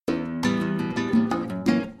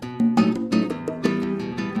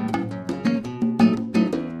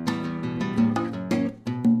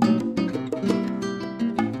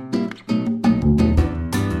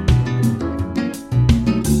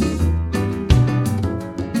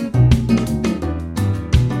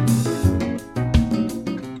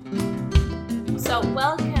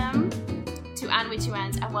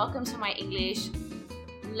welcome to my English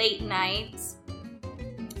late night.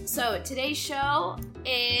 So today's show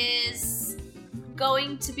is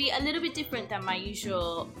going to be a little bit different than my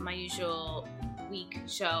usual week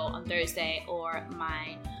show on Thursday or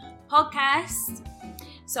my podcast.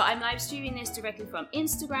 So I'm live streaming this directly from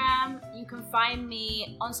Instagram. You can find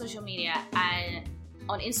me on social media and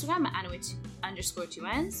on Instagram at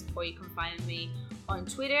Anna_2Ns, or you can find me on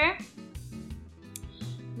Twitter.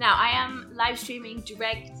 Now I am live streaming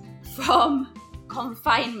direct from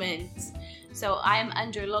confinement. So I am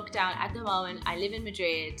under lockdown at the moment. I live in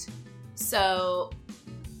Madrid. So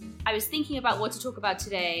I was thinking about what to talk about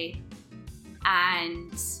today,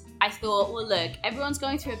 and I thought, well, look, everyone's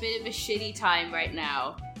going through a bit of a shitty time right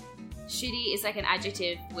now. Shitty is like an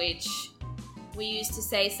adjective which we use to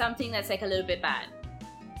say something that's like a little bit bad.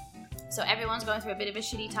 So everyone's going through a bit of a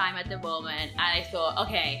shitty time at the moment, and I thought,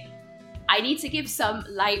 okay, I need to give some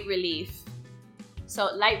light relief. So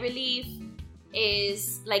light relief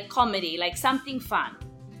is like comedy, like something fun.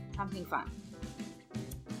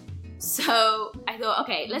 So I thought,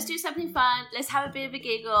 okay, let's do something fun. Let's have a bit of a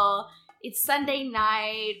giggle. It's Sunday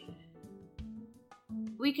night.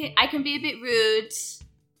 I can be a bit rude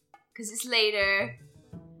because it's later.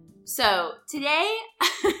 So today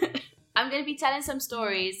I'm going to be telling some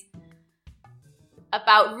stories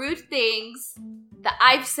about rude things that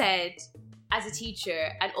I've said as a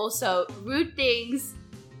teacher, and also rude things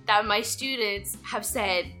that my students have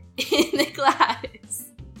said in the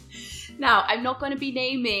class. Now, I'm not going to be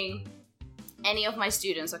naming any of my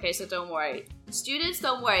students, okay? So don't worry. Students,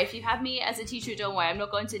 don't worry. If you have me as a teacher, don't worry. I'm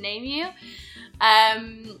not going to name you.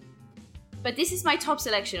 But this is my top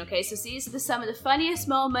selection, okay? So these are some of the funniest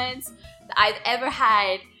moments that I've ever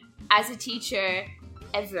had as a teacher,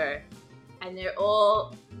 ever. And they're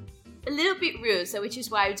all a little bit rude, so which is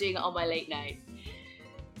why I'm doing it on my late night.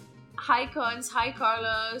 Hi Cons, hi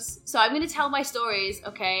Carlos. So I'm going to tell my stories,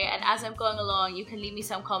 okay? And as I'm going along, you can leave me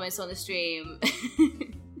some comments on the stream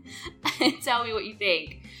and tell me what you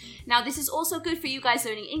think. Now, this is also good for you guys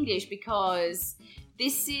learning English, because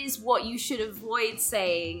this is what you should avoid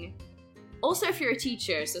saying. Also, if you're a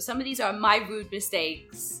teacher, so some of these are my rude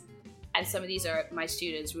mistakes, and some of these are my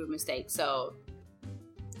students' rude mistakes. So,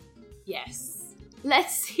 yes.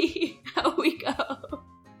 Let's see how we go.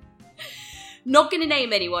 Not gonna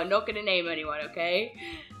name anyone, okay?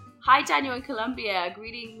 Hi Daniel in Colombia,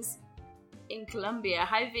 greetings in Colombia.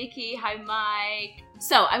 Hi Vicky, hi Mike.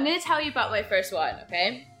 So, I'm gonna tell you about my first one,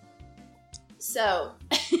 okay? So,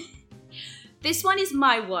 this one is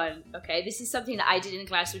my one, okay? This is something that I did in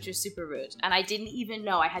class which was super rude, and I didn't even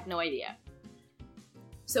know, I had no idea.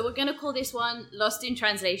 So we're gonna call this one Lost in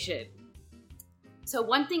Translation. So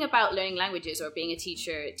one thing about learning languages or being a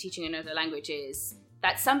teacher teaching another language is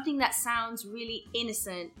that something that sounds really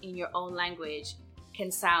innocent in your own language can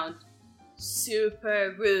sound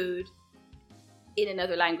super rude in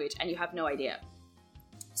another language, and you have no idea.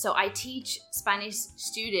 So I teach Spanish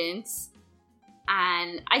students,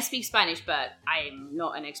 and I speak Spanish, but I'm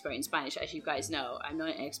not an expert in Spanish, as you guys know. I'm not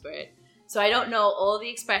an expert. So I don't know all the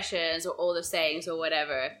expressions or all the sayings or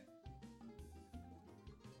whatever.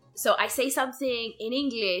 So I say something in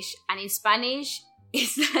English, and in Spanish,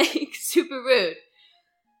 it's like super rude.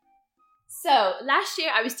 So last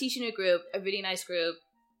year I was teaching a group, a really nice group,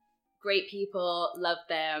 great people, loved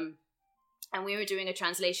them. And we were doing a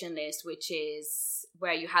translation list, which is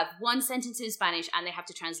where you have one sentence in Spanish and they have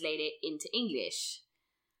to translate it into English.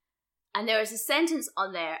 And there was a sentence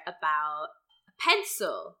on there about a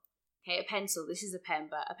pencil. Okay, a pencil. This is a pen,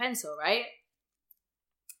 but a pencil, right?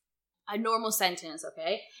 A normal sentence,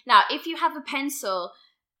 okay? Now, if you have a pencil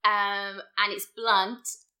and it's blunt,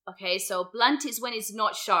 okay, so blunt is when it's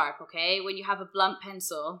not sharp, okay? When you have a blunt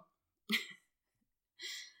pencil,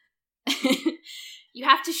 you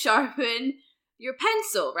have to sharpen your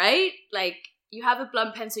pencil, right? Like, you have a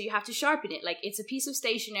blunt pencil, you have to sharpen it. Like, it's a piece of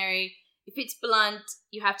stationery. If it's blunt,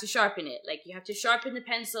 you have to sharpen it. Like, you have to sharpen the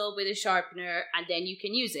pencil with a sharpener, and then you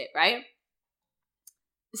can use it, right?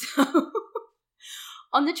 So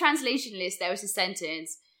on the translation list, there was a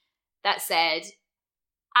sentence that said,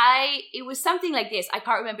 it was something like this. I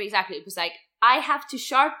can't remember exactly. It was like, I have to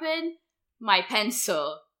sharpen my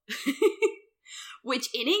pencil, which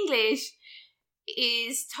in English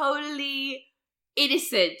is totally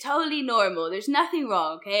innocent, totally normal. There's nothing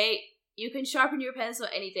wrong, okay? You can sharpen your pencil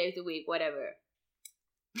any day of the week, whatever.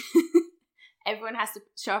 Everyone has to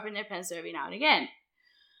sharpen their pencil every now and again.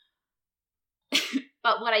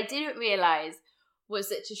 But what I didn't realize was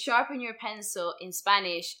that to sharpen your pencil in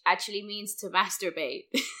Spanish actually means to masturbate.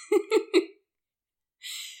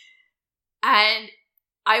 And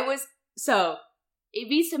It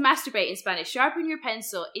means to masturbate in Spanish. Sharpen your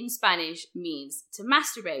pencil in Spanish means to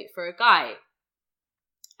masturbate for a guy.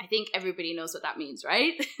 I think everybody knows what that means,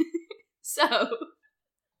 right? So,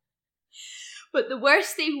 but the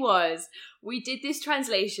worst thing was, we did this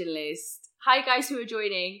translation list. Hi guys who are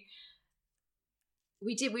joining.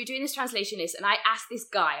 We were doing this translation list, and I asked this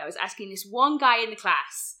guy, I was asking this one guy in the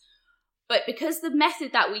class, but because the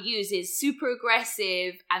method that we use is super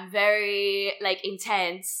aggressive and very, like,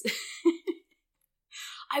 intense,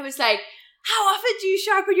 I was like, how often do you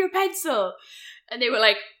sharpen your pencil? And they were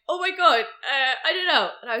like, oh my God, I don't know.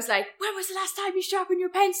 And I was like, when was the last time you sharpened your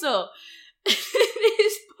pencil? And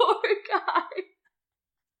this poor guy,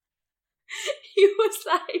 he was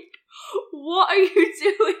like, what are you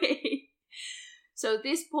doing? So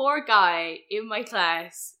this poor guy in my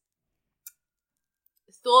class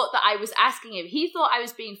thought that I was asking him. He thought I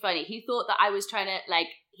was being funny. He thought that I was trying to, like,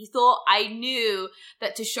 he thought I knew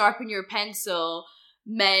that to sharpen your pencil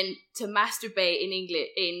meant to masturbate in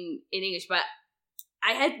English, but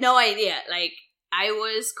I had no idea. Like, I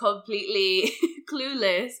was completely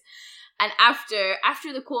clueless. And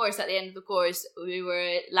after the course, at the end of the course, we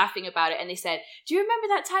were laughing about it, and they said, do you remember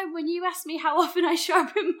that time when you asked me how often I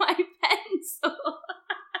sharpen my pencil?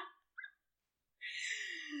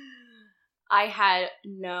 I had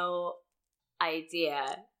no idea.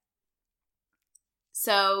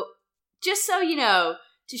 So, just so you know,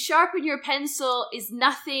 to sharpen your pencil is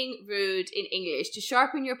nothing rude in English. To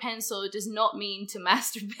sharpen your pencil does not mean to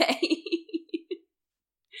masturbate.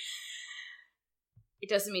 It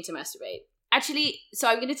doesn't mean to masturbate. Actually, so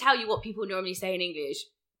I'm going to tell you what people normally say in English.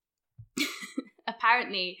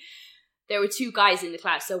 Apparently, there were two guys in the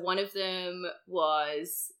class. So one of them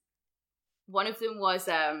was,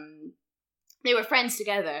 they were friends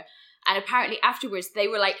together. And apparently afterwards, they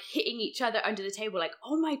were like hitting each other under the table, like,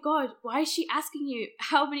 oh my God, why is she asking you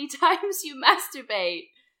how many times you masturbate?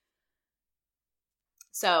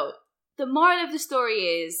 So the moral of the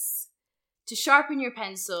story is, to sharpen your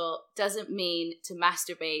pencil doesn't mean to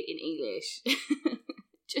masturbate in English.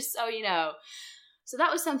 Just so you know. So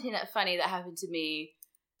that was something funny that happened to me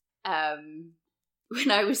when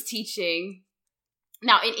I was teaching.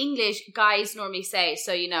 Now in English, guys normally say,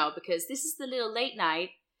 so you know, because this is the little late night.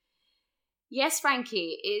 Yes,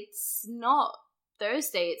 Frankie, it's not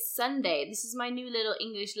Thursday, it's Sunday. This is my new little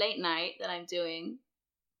English late night that I'm doing.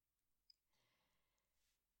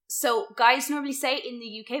 So guys normally say in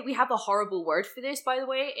the UK, we have a horrible word for this, by the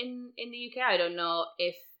way, in the UK. I don't know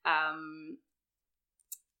if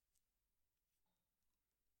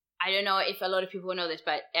a lot of people know this,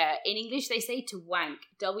 but in English they say to wank,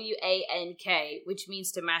 W-A-N-K, which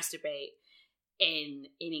means to masturbate in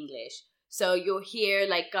English. So you'll hear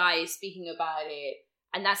like guys speaking about it,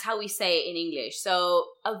 and that's how we say it in English. So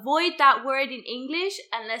avoid that word in English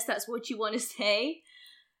unless that's what you want to say.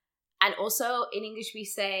 And also in English we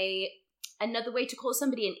say, another way to call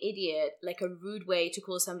somebody an idiot, like a rude way to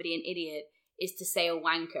call somebody an idiot, is to say a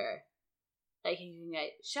wanker. Like you can go,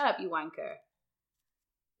 shut up you wanker.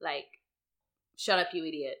 Like, shut up you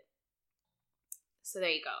idiot. So there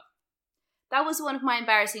you go. That was one of my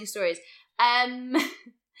embarrassing stories.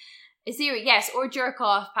 Aziri, yes, or jerk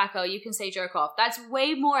off, Paco. You can say jerk off. That's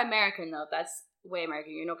way more American though. That's way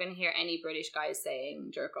American. You're not going to hear any British guys saying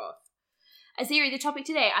jerk off. Aziri, the topic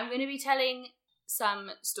today, I'm going to be telling some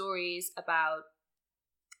stories about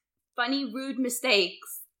funny, rude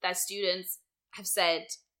mistakes that students have said,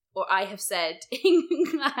 or I have said in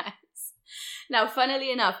class. Now,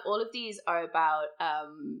 funnily enough, all of these are about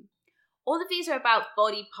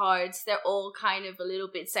body parts. They're all kind of a little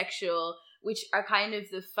bit sexual, which are kind of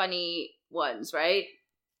the funny ones, right?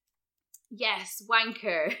 Yes,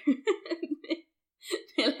 wanker.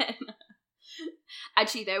 Milena.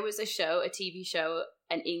 Actually, there was a TV show,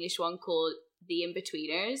 an English one called The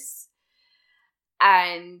In-Betweeners.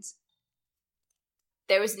 And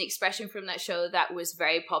there was an expression from that show that was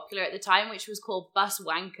very popular at the time, which was called bus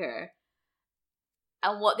wanker.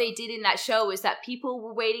 And what they did in that show was that people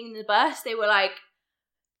were waiting in the bus. They were like,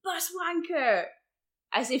 bus wanker.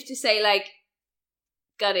 As if to say, like,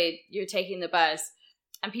 got it, you're taking the bus.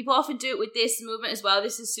 And people often do it with this movement as well.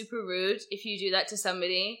 This is super rude. If you do that to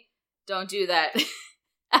somebody, don't do that.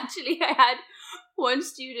 Actually, I had one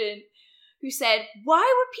student who said, why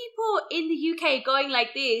were people in the UK going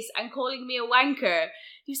like this and calling me a wanker?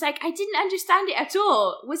 He was like, I didn't understand it at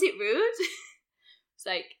all. Was it rude? It's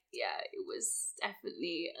like, yeah, it was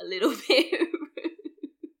definitely a little bit rude.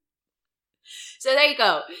 So there you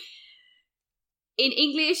go. In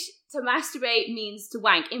English, to masturbate means to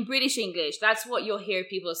wank. In British English, that's what you'll hear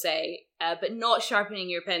people say, but not sharpening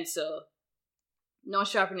your pencil. not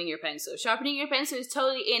sharpening your pencil. Sharpening your pencil is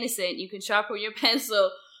totally innocent. You can sharpen your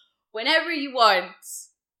pencil whenever you want.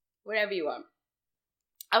 Whenever you want.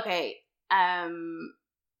 Okay,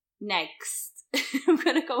 next. I'm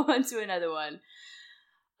gonna go on to another one.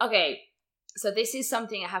 Okay, so this is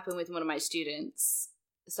something that happened with one of my students.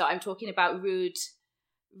 So I'm talking about rude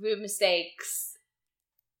mistakes.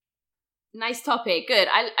 Nice topic, good.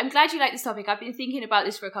 I'm glad you like this topic. I've been thinking about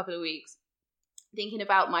this for a couple of weeks. Thinking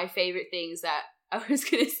about my favorite things that I was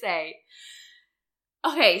gonna say.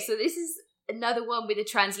 Okay, so this is another one with a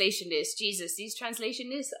translation list. Jesus, these translation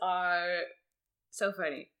lists are so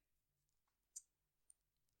funny.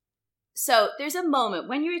 So there's a moment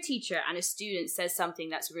when you're a teacher and a student says something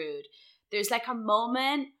that's rude. There's like a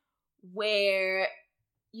moment where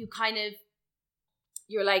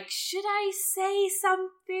you're like, should I say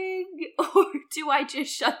something? Or do I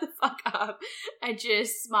just shut the fuck up and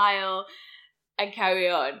just smile and carry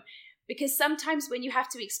on? Because sometimes when you have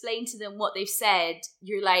to explain to them what they've said,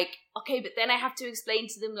 you're like, okay, but then I have to explain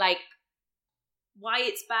to them like why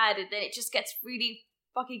it's bad, and then it just gets really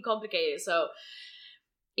fucking complicated. So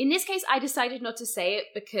in this case, I decided not to say it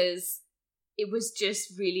because it was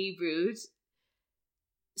just really rude.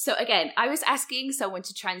 So again, I was asking someone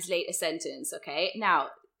to translate a sentence, okay? Now,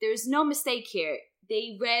 there's no mistake here.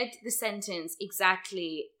 They read the sentence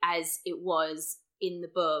exactly as it was in the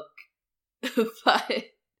book. But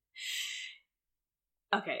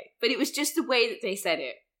it was just the way that they said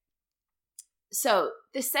it. So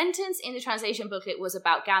the sentence in the translation booklet was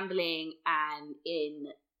about gambling and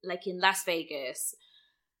in Las Vegas.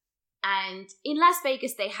 And in Las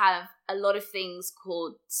Vegas, they have a lot of things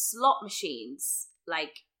called slot machines,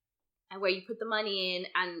 and where you put the money in,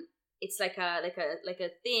 and it's like a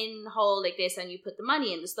thin hole like this, and you put the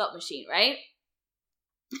money in the slot machine, right?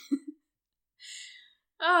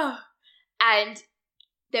 Oh, and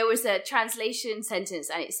there was a translation sentence,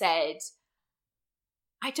 and it said,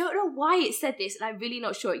 I don't know why it said this, and I'm really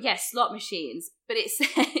not sure. Yes, slot machines, but it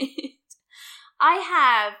said, I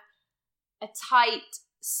have a tight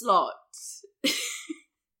slot.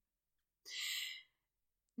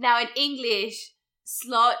 Now, in English,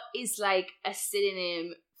 slot is like a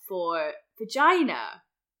synonym for vagina.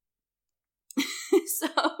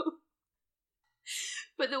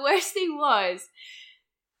 But the worst thing was,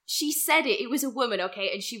 she said it was a woman, okay,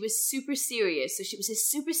 and she was super serious. So she was a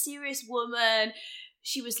super serious woman.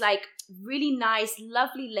 She was like really nice,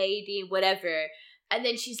 lovely lady, whatever. And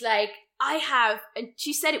then she's like, and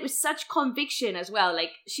she said it with such conviction as well.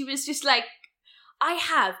 Like, she was just like, I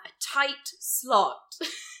have a tight slot.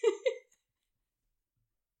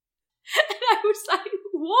 And I was like,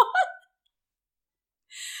 what?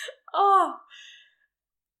 Oh.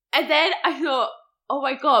 And then I thought, oh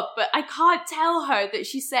my God, but I can't tell her that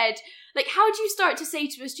she said, like, how do you start to say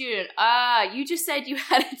to a student, you just said you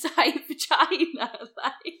had a tight vagina,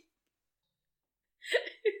 like.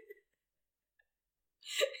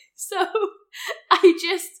 So I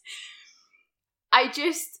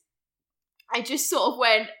just sort of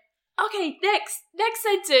went, okay, next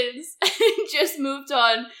sentence, and just moved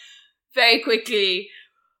on very quickly.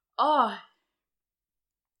 Oh,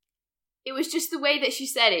 it was just the way that she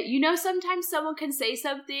said it. You know, sometimes someone can say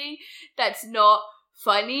something that's not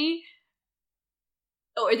funny,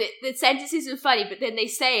 or the sentence isn't funny, but then they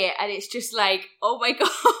say it, and it's just like, oh my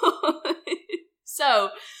God.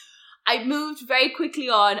 So I moved very quickly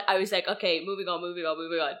on. I was like, okay, moving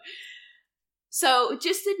on. So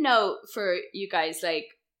just a note for you guys, like,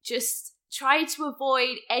 just try to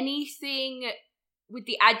avoid anything with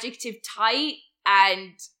the adjective tight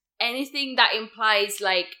and anything that implies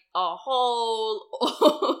like a hole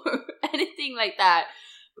or anything like that.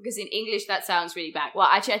 Because in English, that sounds really bad. Well,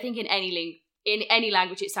 actually, I think in any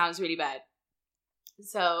language, it sounds really bad.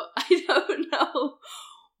 So I don't know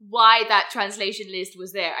why that translation list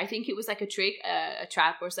was there. I think it was like a trick, a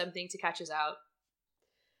trap or something to catch us out.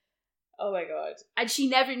 Oh my God. And she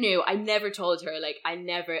never knew. I never told her. Like, I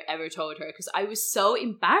never ever told her because I was so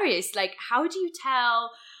embarrassed. Like, how do you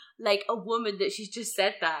tell like a woman that she's just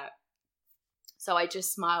said that? So I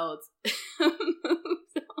just smiled.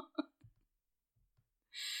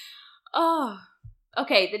 Oh,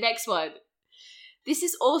 okay. The next one. This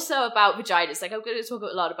is also about vaginas. Like, I'm going to talk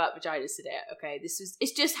a lot about vaginas today, okay?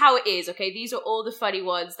 It's just how it is, okay? These are all the funny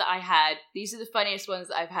ones that I had. These are the funniest ones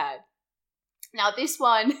that I've had. Now, this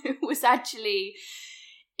one was actually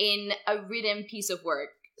in a written piece of work.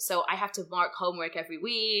 So I have to mark homework every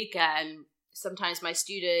week, and sometimes my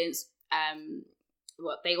students,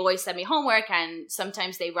 they always send me homework, and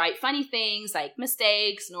sometimes they write funny things like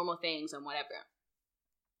mistakes, normal things, and whatever.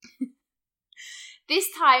 This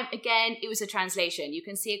time, again, it was a translation. You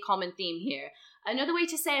can see a common theme here. Another way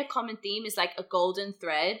to say a common theme is like a golden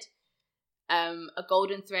thread. A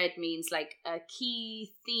golden thread means like a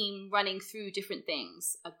key theme running through different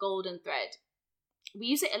things. A golden thread. We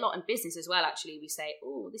use it a lot in business as well, actually. We say,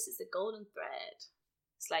 oh, this is the golden thread.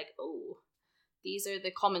 It's like, oh, these are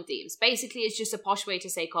the common themes. Basically, it's just a posh way to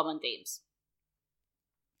say common themes.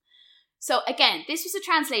 So again, this was a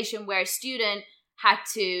translation where a student had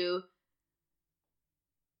to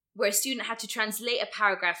translate a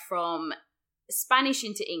paragraph from Spanish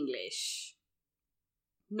into English.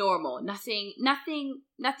 Normal, nothing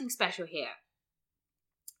special here.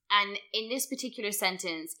 And in this particular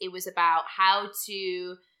sentence, it was about how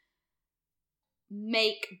to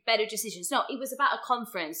make better decisions. No, it was about a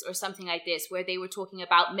conference or something like this where they were talking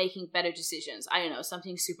about making better decisions. I don't know,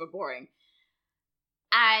 something super boring.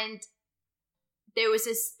 And there was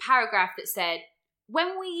this paragraph that said,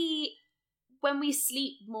 when we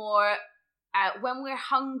sleep more, when we're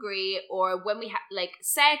hungry, or when we have like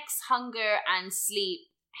sex, hunger, and sleep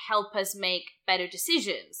help us make better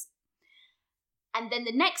decisions. And then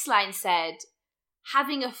the next line said,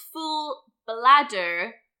 having a full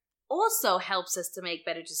bladder also helps us to make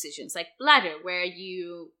better decisions. Like bladder, where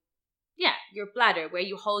your bladder, where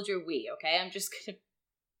you hold your wee, okay? I'm just gonna,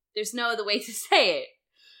 there's no other way to say it.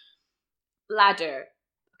 Bladder.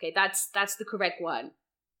 Okay, that's the correct one.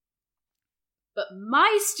 But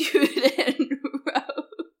my student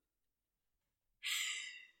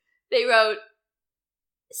wrote,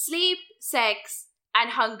 sleep, sex,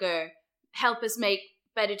 and hunger help us make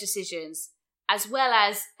better decisions, as well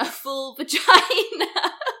as a full vagina.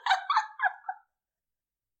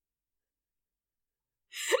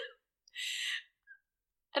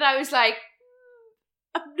 And I was like,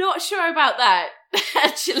 I'm not sure about that,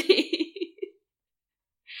 actually.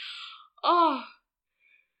 Oh.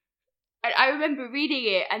 And I remember reading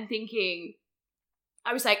it and thinking,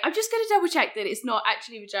 I was like, I'm just going to double check that it's not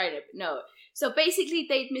actually vagina. But no. So basically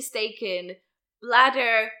they'd mistaken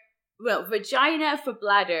vagina for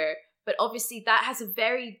bladder, but obviously that has a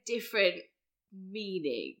very different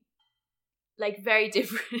meaning. Like, very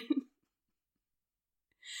different.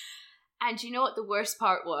 And you know what the worst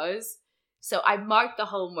part was? So I marked the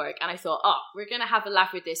homework and I thought, oh, we're going to have a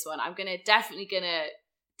laugh with this one. I'm definitely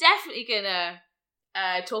gonna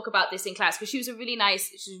talk about this in class, because she's a really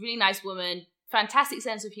nice woman, fantastic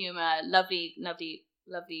sense of humor, lovely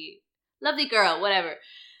girl, whatever. And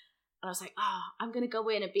I was like, oh, I'm going to go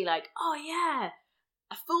in and be like, oh yeah,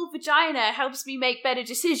 a full vagina helps me make better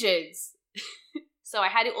decisions. So I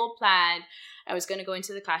had it all planned. I was going to go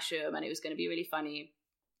into the classroom and it was going to be really funny.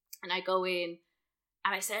 And I go in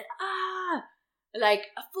and I said, like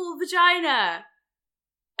a full vagina.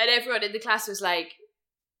 And everyone in the class was like,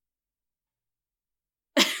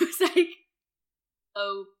 it was like,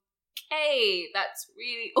 okay, that's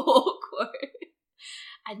really awkward.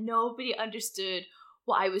 And nobody understood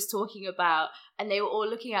what I was talking about. And they were all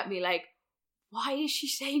looking at me like, why is she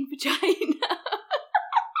saying vagina?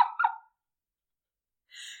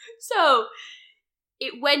 So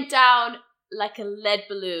it went down like a lead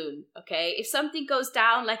balloon, okay? If something goes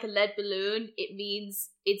down like a lead balloon, it means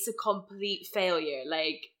it's a complete failure.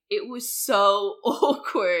 Like, it was so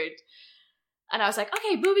awkward. And I was like,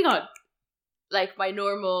 okay, moving on. Like, my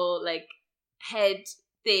normal, like, head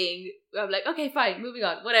thing. I'm like, okay, fine, moving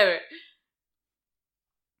on, whatever.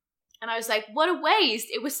 And I was like, what a waste.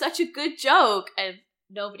 It was such a good joke. And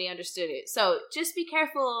nobody understood it. So just be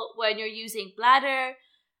careful when you're using bladder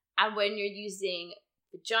and when you're using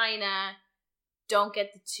vagina. Don't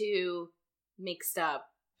get the two mixed up.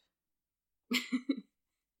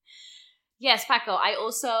 Yes, Paco, I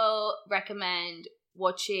also recommend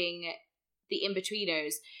watching The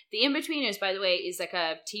In-Betweeners. The In-Betweeners, by the way, is like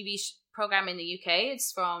a TV program in the UK.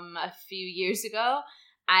 It's from a few years ago.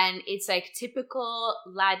 And it's like typical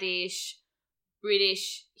laddish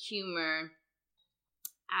British humor.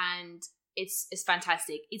 And it's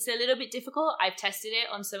fantastic. It's a little bit difficult. I've tested it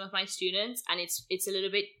on some of my students and it's a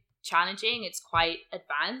little bit challenging. It's quite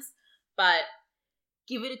advanced. But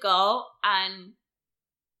give it a go and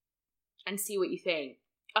see what you think.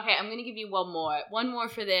 Okay, I'm going to give you one more. One more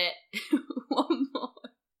for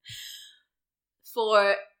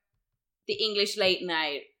for the English late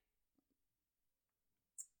night.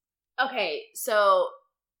 Okay, so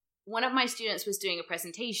one of my students was doing a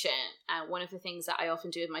presentation, and one of the things that I often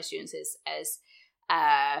do with my students is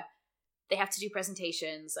they have to do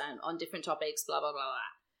presentations and on different topics, blah, blah, blah,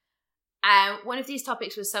 blah. And one of these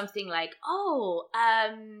topics was something like,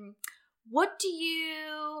 where do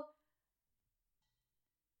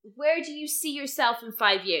you see yourself in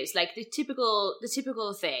 5 years? Like the typical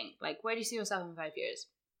thing. Like, where do you see yourself in 5 years?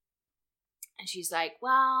 And she's like,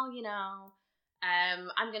 well,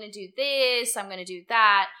 I'm going to do this, I'm going to do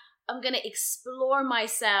that, I'm going to explore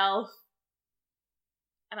myself.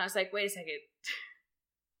 And I was like, wait a second.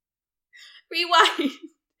 Rewind.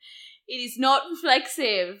 It is not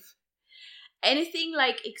reflexive. Anything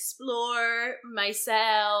like explore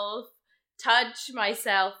myself, touch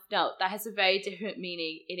myself, no, that has a very different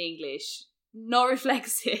meaning in English. Not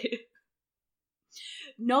reflexive.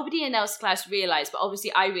 Nobody in else class realized, but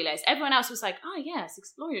obviously I realized. Everyone else was like, oh yes,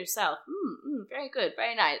 explore yourself. Very good,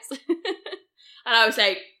 very nice. And I was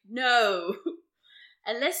like, no.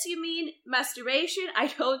 Unless you mean masturbation, I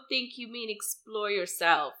don't think you mean explore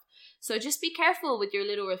yourself. So just be careful with your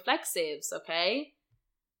little reflexives, okay?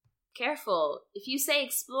 Careful. If you say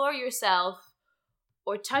explore yourself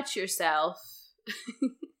or touch yourself,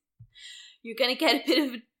 you're going to get a bit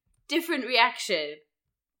of a different reaction.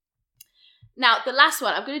 Now, the last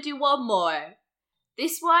one, I'm going to do one more.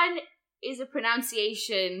 This one is a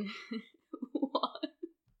pronunciation.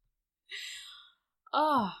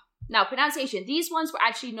 Now, pronunciation. These ones were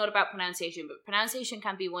actually not about pronunciation, but pronunciation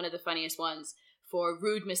can be one of the funniest ones for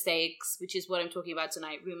rude mistakes, which is what I'm talking about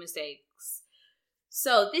tonight, rude mistakes.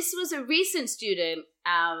 So this was a recent student,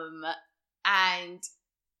 and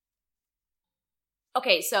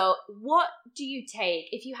okay, so what do you take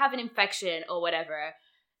if you have an infection or whatever?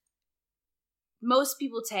 Most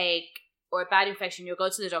people take, or a bad infection, you'll go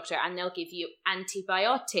to the doctor and they'll give you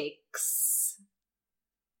antibiotics.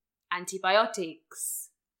 Antibiotics.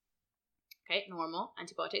 Okay, normal,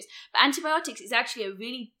 antibiotics. But antibiotics is actually a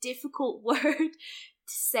really difficult word to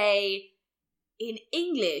say in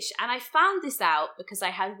English. And I found this out because I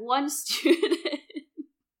had one student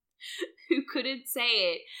who couldn't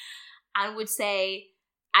say it and would say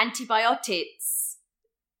antibiotics.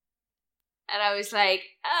 And I was like,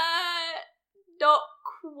 not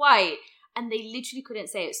quite. And they literally couldn't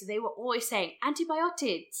say it. So they were always saying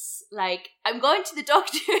antibiotics. Like, I'm going to the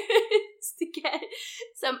doctor to get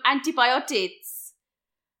some antibiotics.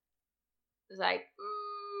 It was like,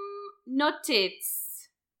 not tits.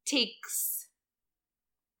 Ticks.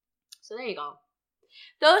 So there you go.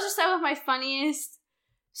 Those are some of my funniest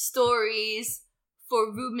stories for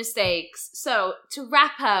rude mistakes. So to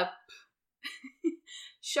wrap up,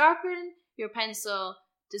 sharpen your pencil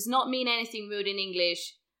does not mean anything rude in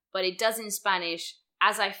English, but it does in Spanish,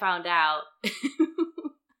 as I found out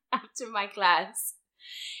after my class.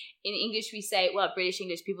 In English we say, well, British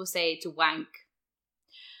English, people say to wank.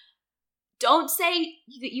 Don't say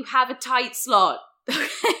that you have a tight slot, okay?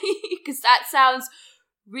 Because that sounds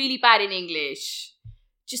really bad in English.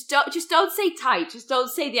 Just don't say tight. Just don't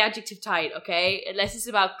say the adjective tight, okay? Unless it's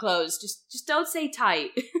about clothes. Just don't say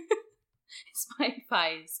tight. It's my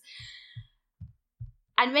advice.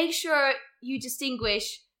 And make sure you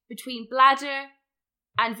distinguish between bladder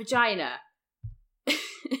and vagina.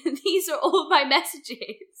 These are all my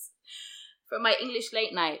messages from my English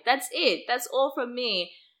late night. That's it. That's all from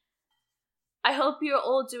me. I hope you're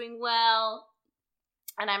all doing well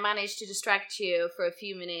and I managed to distract you for a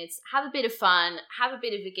few minutes. Have a bit of fun. Have a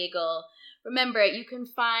bit of a giggle. Remember, you can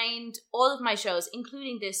find all of my shows,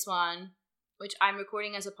 including this one, which I'm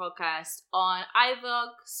recording as a podcast, on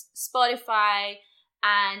iVoox, Spotify,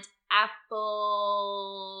 and Apple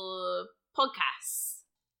Podcasts.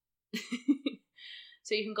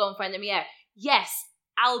 So you can go and find them. Yeah. Yes,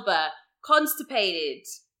 Alba, constipated.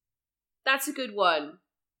 That's a good one.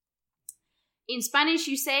 In Spanish,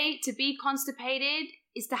 you say to be constipated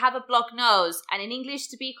is to have a blocked nose. And in English,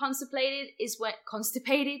 to be constipated is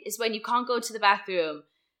when you can't go to the bathroom.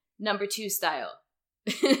 Number 2 style.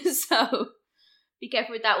 So be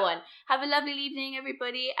careful with that one. Have a lovely evening,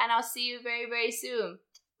 everybody, and I'll see you very, very soon.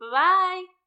 Bye-bye.